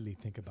you immediately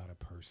think about a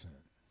person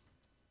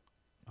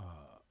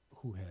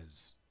who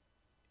has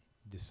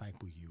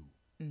discipled you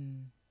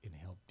and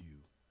helped you,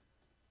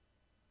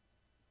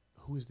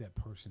 who is that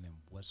person and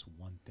what's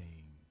one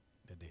thing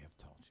that they have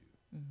taught you?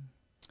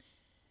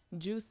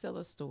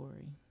 Drusilla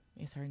Story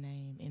is her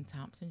name, in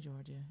Thompson,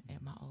 Georgia,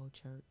 at my old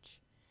church.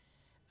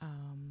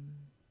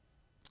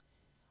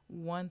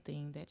 One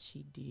thing that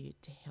she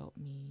did to help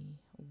me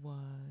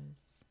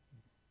was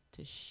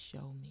to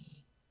show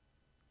me.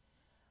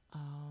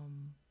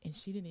 And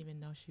she didn't even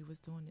know she was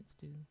doing it,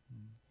 Stu.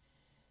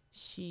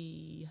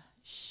 She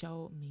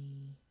showed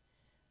me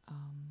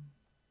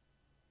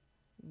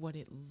what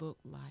it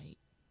looked like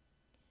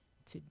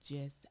to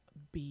just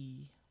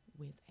be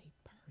with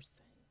a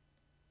person,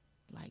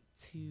 like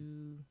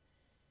to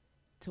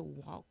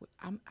walk with.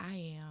 I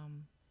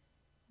am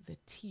the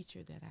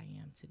teacher that I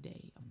am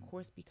today, of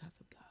course, because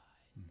of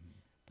God,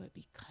 but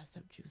because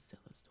of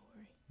Drusilla's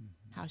story,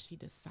 how she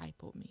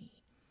discipled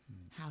me,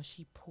 how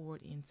she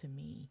poured into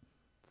me,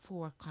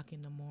 4 o'clock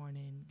in the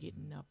morning,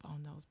 getting up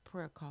on those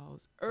prayer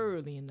calls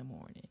early in the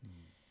morning,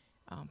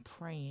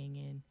 praying,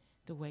 and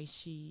the way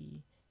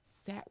she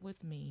sat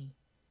with me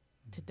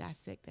to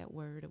dissect that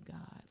word of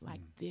God.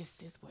 Like,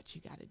 this is what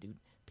you got to do.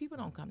 People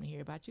don't come to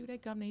hear about you. They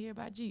come to hear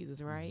about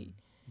Jesus, right?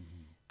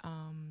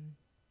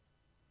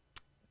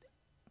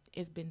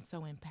 It's been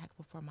so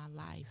impactful for my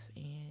life,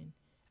 and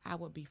I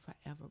would be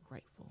forever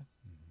grateful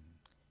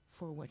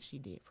for what she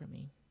did for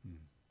me.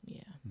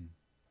 Yeah.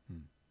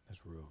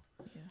 That's real.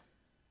 Yeah.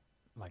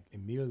 Like,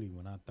 immediately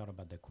when I thought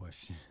about that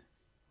question,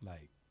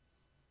 like,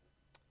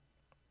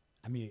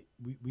 I mean,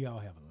 we all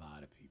have a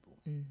lot of people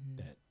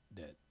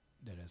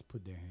that has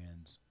put their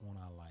hands on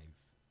our life,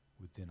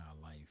 within our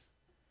life,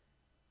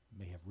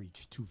 may have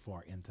reached too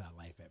far into our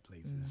life at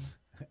places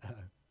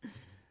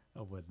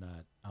or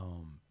whatnot.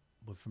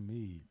 But for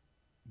me,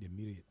 the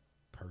immediate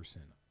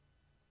person,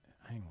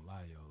 I ain't gonna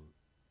lie, yo,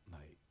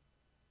 like,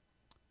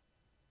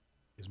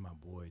 is my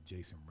boy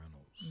Jason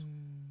Reynolds,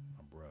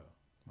 my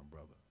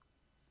brother.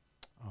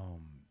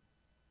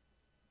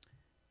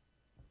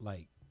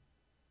 Like,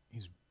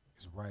 he's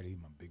right. He's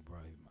my big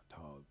brother. He's my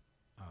dog.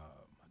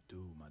 My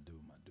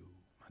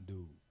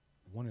dude.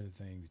 One of the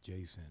things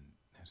Jason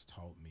has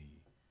taught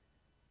me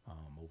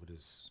over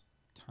this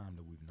time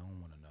that we've known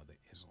one another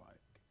is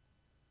like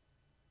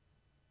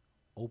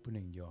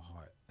opening your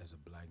heart as a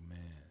black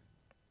man,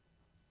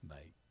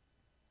 like,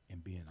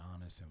 and being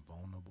honest and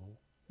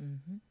vulnerable,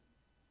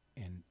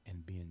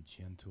 and being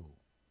gentle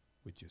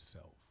with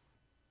yourself.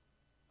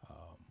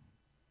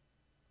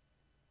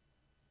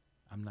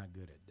 I'm not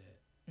good at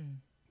that.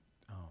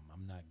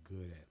 I'm not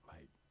good at,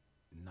 like,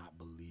 not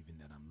believing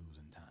that I'm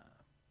losing time.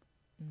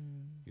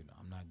 You know,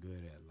 I'm not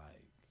good at,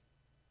 like,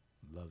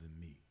 loving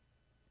me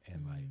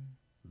and like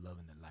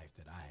loving the life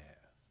that I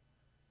have.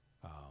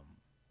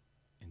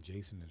 And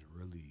Jason is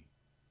really,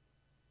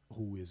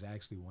 who is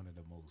actually one of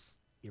the most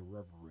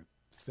irreverent,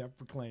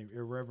 self-proclaimed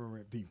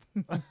irreverent people.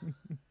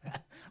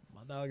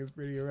 My dog is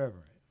pretty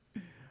irreverent.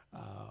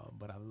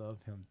 But I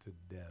love him to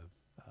death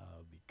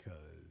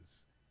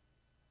because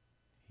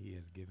he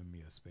has given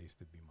me a space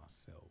to be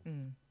myself.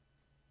 And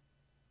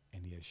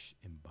he has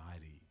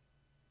embodied,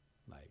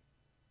 like,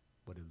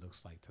 what it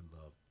looks like to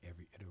love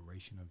every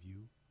iteration of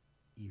you,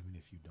 even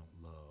if you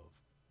don't love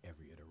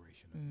every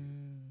iteration of you.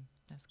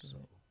 That's good. So,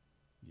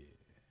 yeah.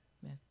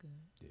 That's good.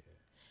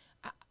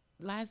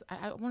 Yeah.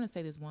 I want to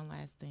say this one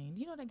last thing.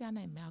 You know that guy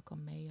named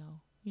Malcolm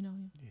Mayo? You know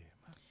him?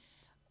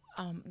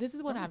 Yeah. This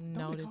is what I've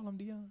noticed. They call him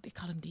Dion? They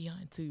call him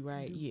Dion too,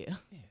 right? Yeah.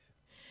 Yeah.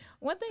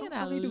 One thing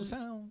that Don't he do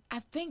sound? I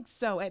think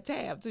so, at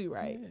Tab too,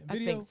 right? Yeah, I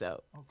video? think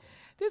so. Okay.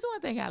 This is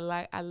one thing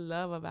I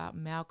love about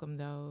Malcolm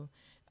though.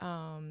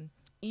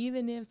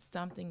 Even if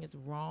something is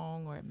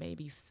wrong or it may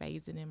be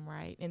phasing him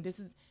right, and this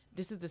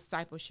is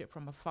discipleship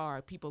from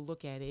afar. People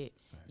look at it.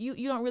 Right.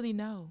 You don't really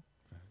know.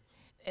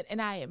 Right.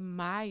 And I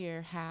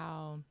admire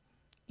how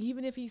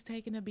even if he's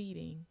taking a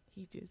beating,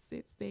 he just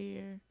sits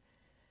there.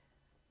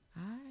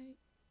 All right.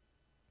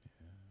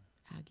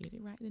 Yeah. I'll get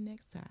it right the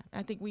next time.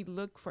 I think we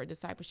look for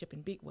discipleship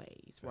in big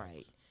ways, Facts.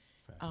 right?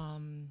 Facts.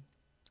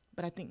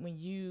 But I think when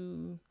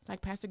you, like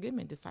Pastor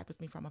Goodman disciples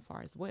me from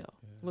afar as well,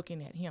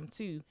 looking at him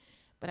too.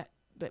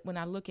 But when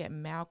I look at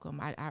Malcolm,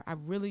 I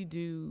really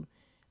do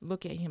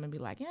look at him and be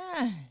like,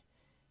 dang,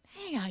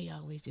 how you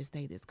always just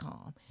stay this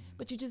calm.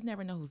 But you just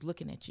never know who's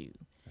looking at you.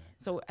 Facts.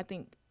 So I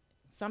think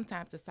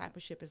sometimes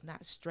discipleship is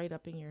not straight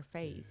up in your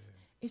face. Yeah.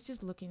 It's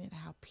just looking at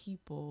how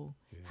people,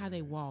 how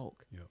they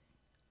walk Yep.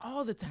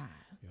 all the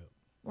time, Yep.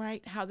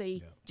 right? How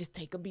they just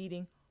take a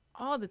beating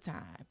all the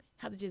time,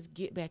 how they just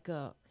get back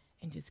up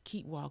and just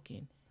keep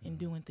walking and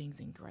doing things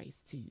in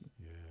grace too,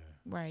 Yeah.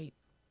 right?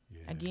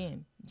 Yeah.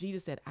 Again,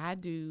 Jesus said, I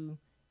do,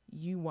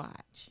 you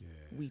watch,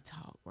 Yeah. we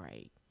talk,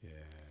 right? Yeah.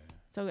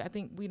 So I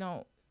think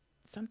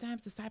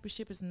sometimes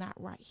discipleship is not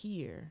right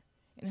here.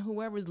 And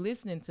whoever's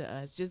listening to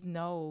us, just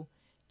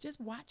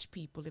watch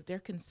people if they're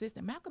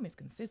consistent. Malcolm is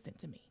consistent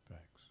to me.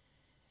 Facts.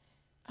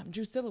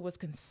 Drusilla was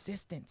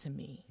consistent to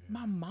me. Yeah.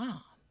 My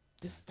mom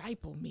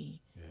discipled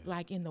me,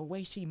 like in the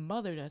way she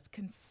mothered us,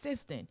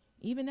 consistent.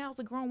 Even now as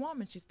a grown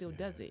woman, she still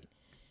does it.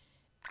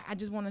 I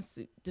just want to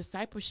see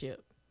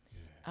discipleship.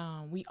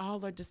 Yeah. We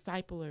all are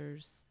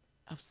disciplers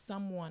of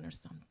someone or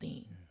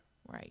something,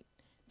 right?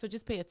 So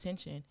just pay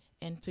attention.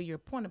 And to your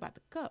point about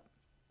the cup,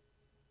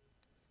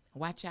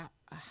 watch out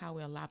how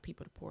we allow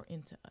people to pour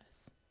into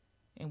us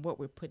and what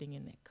we're putting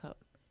in that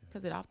cup,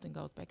 because it often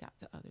goes back out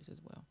to others as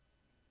well.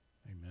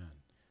 Amen.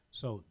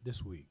 So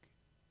this week,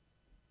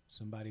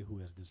 somebody who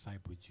has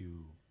discipled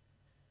you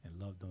and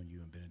loved on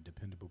you and been a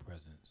dependable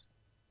presence,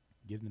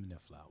 give them their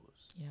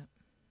flowers. Yep.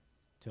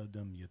 Tell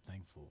them you're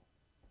thankful.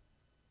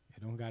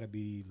 It don't got to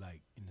be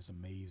like in this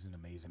amazing,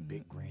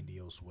 big,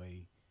 grandiose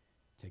way.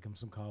 Take them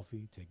some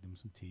coffee, take them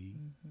some tea,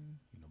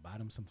 you know, buy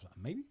them some flowers.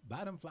 Maybe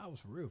buy them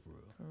flowers for real. For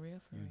real.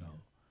 You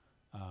know,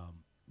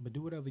 but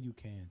do whatever you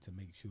can to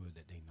make sure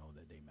that they know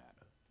that they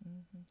matter.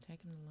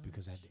 Take them to lunch.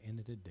 Because at the end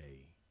of the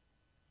day,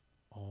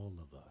 all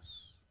of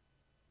us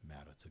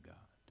matter to God.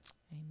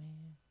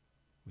 Amen.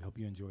 We hope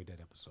you enjoyed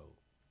that episode.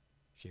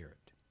 Share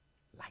it.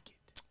 Like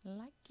it.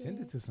 Send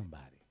it to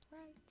somebody.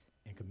 Right.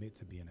 And commit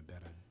to being a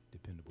better,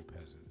 dependable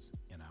presence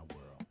in our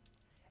world.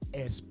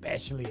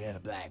 Especially as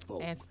black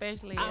folks.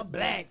 I'm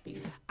black.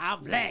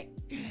 I'm black.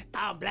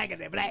 I'm blacker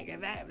than black.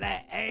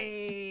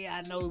 Hey,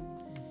 I know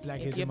black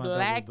If is you're my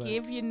black, brother,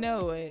 if you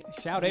know it.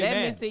 shout Let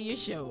amen. me see you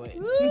show it.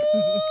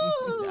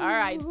 All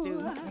right,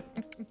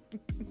 Stu.